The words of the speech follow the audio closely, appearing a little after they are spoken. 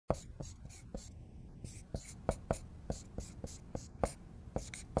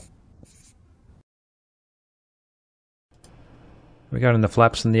Regarding the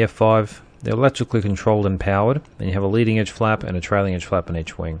flaps in the F5, they're electrically controlled and powered, and you have a leading edge flap and a trailing edge flap on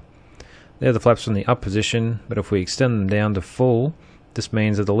each wing. They're the flaps from the up position, but if we extend them down to full, this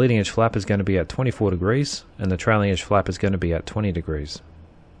means that the leading edge flap is going to be at 24 degrees and the trailing edge flap is going to be at 20 degrees.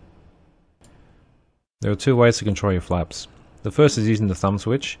 There are two ways to control your flaps. The first is using the thumb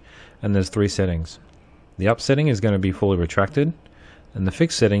switch, and there's three settings. The up setting is going to be fully retracted, and the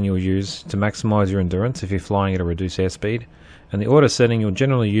fixed setting you'll use to maximize your endurance if you're flying at a reduced airspeed, and the auto setting you'll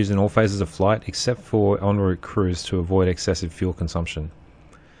generally use in all phases of flight except for en route cruise to avoid excessive fuel consumption.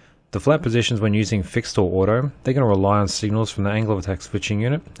 The flap positions when using fixed or auto, they're going to rely on signals from the angle of attack switching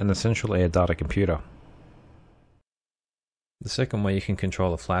unit and the central air data computer. The second way you can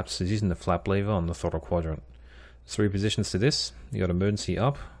control the flaps is using the flap lever on the throttle quadrant. There's three positions to this. You got emergency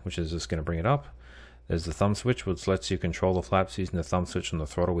up, which is just going to bring it up. There's the thumb switch, which lets you control the flaps using the thumb switch on the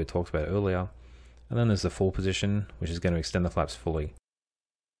throttle we talked about earlier. And then there's the full position, which is going to extend the flaps fully.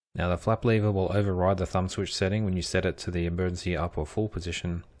 Now the flap lever will override the thumb switch setting when you set it to the emergency up or full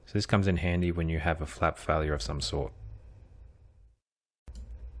position, so this comes in handy when you have a flap failure of some sort.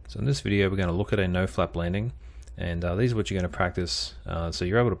 So in this video we're going to look at a no flap landing, and these are what you're going to practice so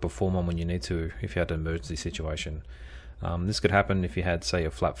you're able to perform on when you need to if you had an emergency situation. This could happen if you had, say,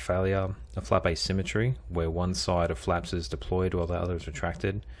 a flap failure, a flap asymmetry where one side of flaps is deployed while the other is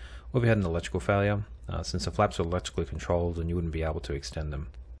retracted, or if you had an electrical failure, since the flaps are electrically controlled and you wouldn't be able to extend them.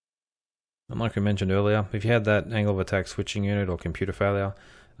 And like we mentioned earlier, if you had that angle of attack switching unit or computer failure,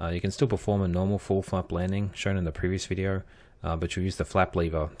 you can still perform a normal full flap landing shown in the previous video, but you'll use the flap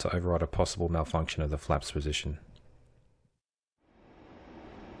lever to override a possible malfunction of the flaps position.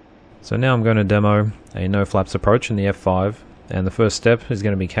 So now I'm going to demo a no flaps approach in the F5, and the first step is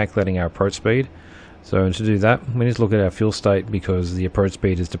going to be calculating our approach speed. So to do that, we need to look at our fuel state because the approach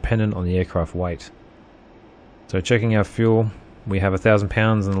speed is dependent on the aircraft weight. So checking our fuel, we have 1,000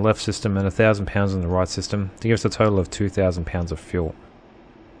 pounds in the left system and 1,000 pounds in the right system to give us a total of 2,000 pounds of fuel.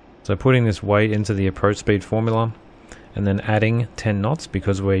 So putting this weight into the approach speed formula and then adding 10 knots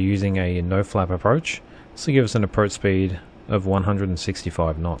because we're using a no flap approach, this will give us an approach speed of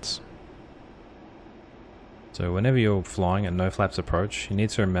 165 knots. So whenever you're flying a no flaps approach, you need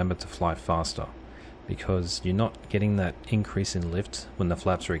to remember to fly faster, because you're not getting that increase in lift when the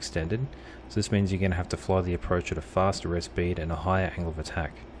flaps are extended, so this means you're going to have to fly the approach at a faster airspeed and a higher angle of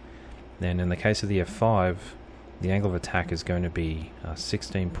attack. Then in the case of the F5, the angle of attack is going to be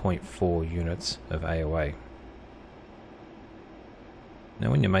 16.4 units of AOA.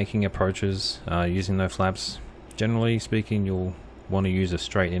 Now when you're making approaches using no flaps, generally speaking you'll want to use a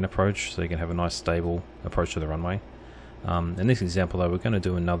straight in approach so you can have a nice stable approach to the runway. In this example though, we're going to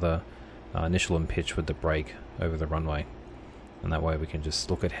do another initial and pitch with the brake over the runway, and that way we can just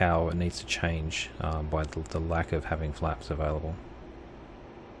look at how it needs to change by the lack of having flaps available.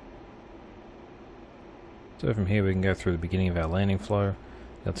 So from here we can go through the beginning of our landing flow.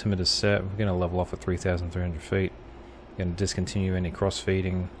 The altimeter is set, we're going to level off at 3,300 feet, we're going to discontinue any cross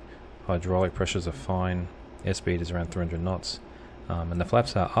feeding, hydraulic pressures are fine, airspeed is around 300 knots, and the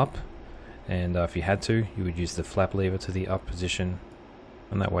flaps are up, and if you had to, you would use the flap lever to the up position,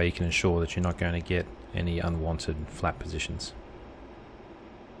 and that way you can ensure that you're not going to get any unwanted flap positions.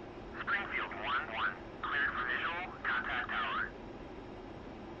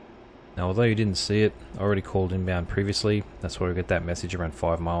 Now although you didn't see it, I already called inbound previously. That's where we get that message around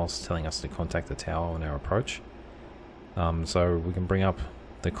 5 miles telling us to contact the tower on our approach. So we can bring up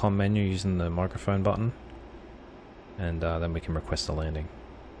the comm menu using the microphone button, and then we can request a landing.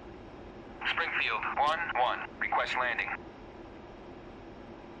 Springfield 1-1, request landing.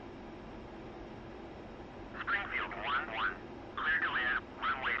 Springfield 1-1, clear to land,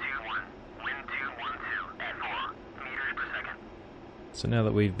 runway 21, wind 212 at 4 meters per second. So now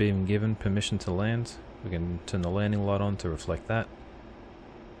that we've been given permission to land, we can turn the landing light on to reflect that.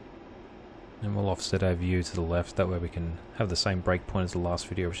 And we'll offset our view to the left, that way we can have the same brake point as the last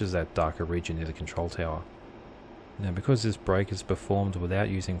video, which is that darker region near the control tower. Now because this brake is performed without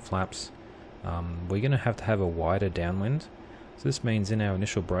using flaps, we're going to have a wider downwind. So this means in our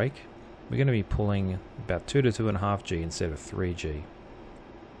initial brake, we're going to be pulling about 2 to 2.5 G instead of 3 G.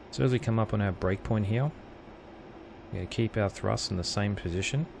 So as we come up on our brake point here, we're going to keep our thrust in the same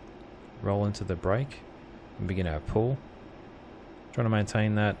position, roll into the brake, and begin our pull. Trying to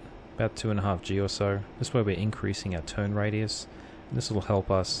maintain that about 2.5 G or so. This way we're increasing our turn radius, and this will help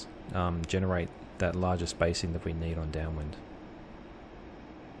us generate that larger spacing that we need on downwind.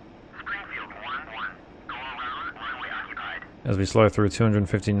 Springfield 1-1, go around, runway occupied. As we slow through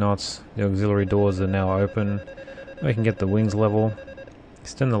 250 knots, the auxiliary doors are now open. We can get the wings level,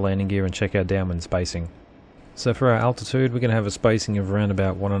 extend the landing gear and check our downwind spacing. So for our altitude, we're going to have a spacing of around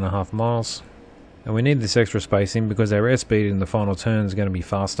about 1.5 miles. And we need this extra spacing because our airspeed in the final turn is going to be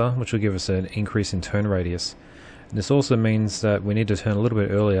faster, which will give us an increase in turn radius. And this also means that we need to turn a little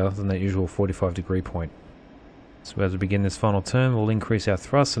bit earlier than that usual 45-degree point. So as we begin this final turn, we'll increase our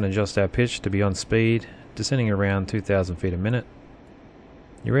thrust and adjust our pitch to be on speed, descending around 2,000 feet a minute.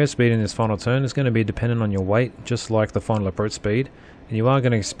 Your airspeed in this final turn is going to be dependent on your weight, just like the final approach speed, and you are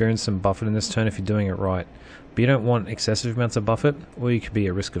going to experience some buffet in this turn if you're doing it right. But you don't want excessive amounts of buffet, or you could be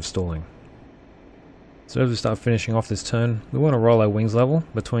at risk of stalling. So as we start finishing off this turn, we want to roll our wings level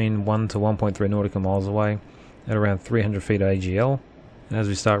between 1 to 1.3 nautical miles away at around 300 feet AGL. And as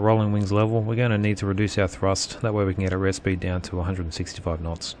we start rolling wings level, we're going to need to reduce our thrust, that way we can get our airspeed down to 165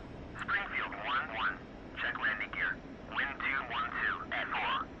 knots. Springfield 1-1. Check landing gear. Wind 212 at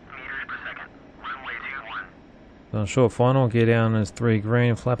 4 meters per second. Runway 21. So on short final, gear down as 3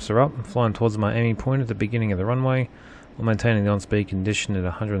 green, flaps are up, flying towards my aiming point at the beginning of the runway, while maintaining the on-speed condition at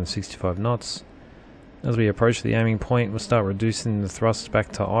 165 knots. As we approach the aiming point, we'll start reducing the thrust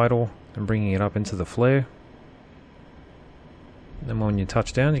back to idle and bringing it up into the flare. Then when you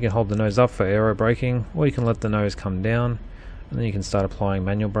touch down, you can hold the nose up for aero braking, or you can let the nose come down, and then you can start applying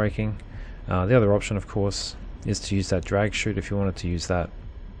manual braking. The other option, of course, is to use that drag chute if you wanted to use that.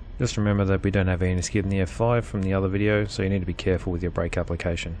 Just remember that we don't have any skid in the F5 from the other video, so you need to be careful with your brake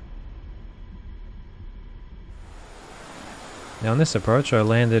application. Now on this approach, I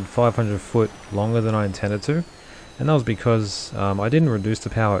landed 500 foot longer than I intended to, and that was because I didn't reduce the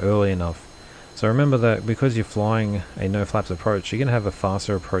power early enough. So remember that because you're flying a no flaps approach, you're going to have a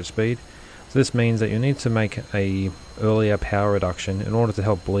faster approach speed. So this means that you need to make a earlier power reduction in order to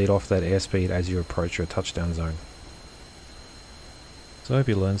help bleed off that airspeed as you approach your touchdown zone. So I hope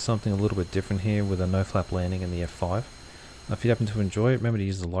you learned something a little bit different here with a no flap landing in the F5. If you happen to enjoy it, remember to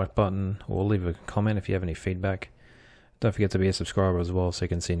use the like button or leave a comment if you have any feedback. Don't forget to be a subscriber as well so you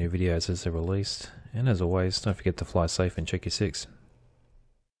can see new videos as they're released. And as always, don't forget to fly safe and check your six.